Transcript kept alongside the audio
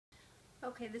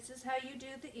Okay, this is how you do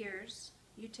the ears.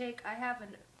 I have a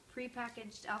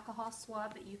pre-packaged alcohol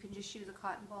swab, but you can just use a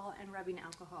cotton ball and rubbing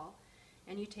alcohol.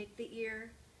 And you take the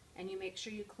ear and you make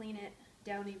sure you clean it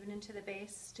down even into the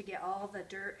base to get all the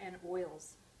dirt and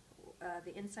oils.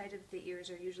 The inside of the ears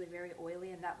are usually very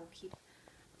oily, and that will keep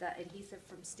the adhesive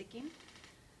from sticking.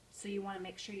 So you want to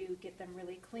make sure you get them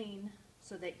really clean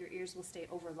so that your ears will stay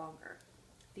over longer.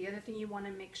 The other thing you want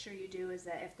to make sure you do is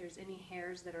that if there's any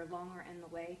hairs that are long or in the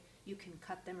way, you can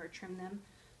cut them or trim them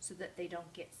so that they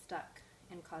don't get stuck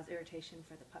and cause irritation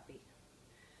for the puppy.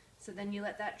 So then you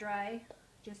let that dry,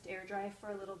 just air dry for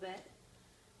a little bit,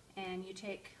 and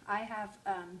I have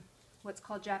what's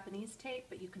called Japanese tape,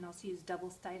 but you can also use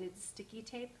double-sided sticky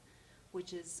tape,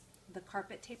 which is the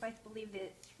carpet tape I believe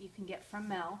that you can get from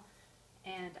Mel,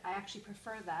 and I actually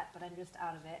prefer that, but I'm just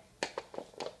out of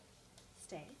it.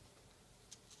 Stay.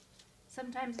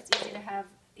 Sometimes it's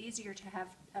easier to have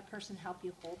a person help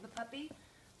you hold the puppy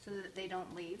so that they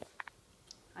don't leave.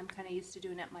 I'm kind of used to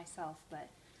doing it myself, but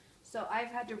so I've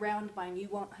had to round mine. You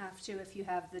won't have to if you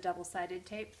have the double-sided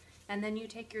tape. And then you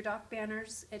take your Doc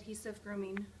Banner's adhesive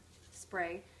grooming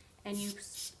spray and you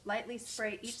lightly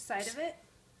spray each side of it,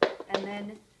 and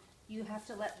then you have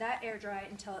to let that air dry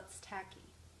until it's tacky.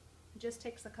 It just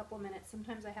takes a couple minutes.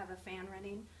 Sometimes I have a fan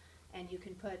running and you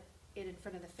can put it in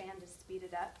front of the fan to speed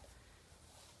it up.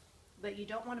 But you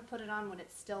don't want to put it on when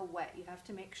it's still wet. You have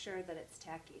to make sure that it's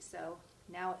tacky. So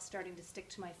now it's starting to stick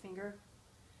to my finger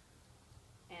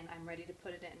and I'm ready to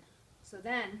put it in. So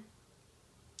then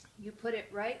you put it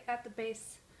right at the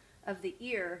base of the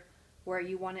ear where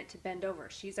you want it to bend over.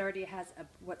 She's already has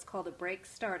what's called a break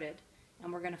started,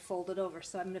 and we're going to fold it over.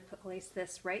 So I'm going to place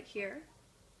this right here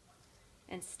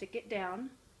and stick it down,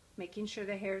 making sure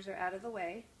the hairs are out of the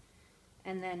way,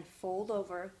 and then fold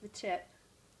over the tip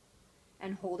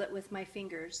and hold it with my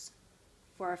fingers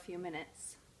for a few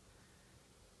minutes.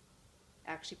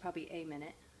 Actually, probably a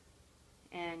minute.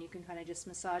 And you can kind of just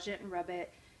massage it and rub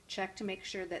it. Check to make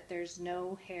sure that there's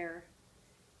no hair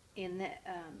in the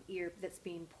ear that's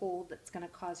being pulled that's going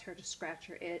to cause her to scratch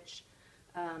or itch.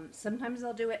 Sometimes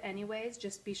they'll do it anyways.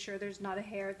 Just be sure there's not a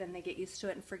hair, then they get used to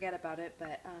it and forget about it,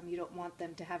 but you don't want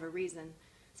them to have a reason,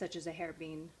 such as a hair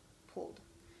being pulled.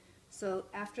 So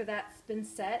after that's been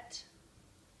set,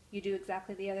 you do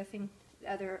exactly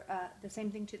the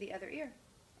same thing to the other ear,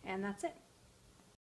 and that's it.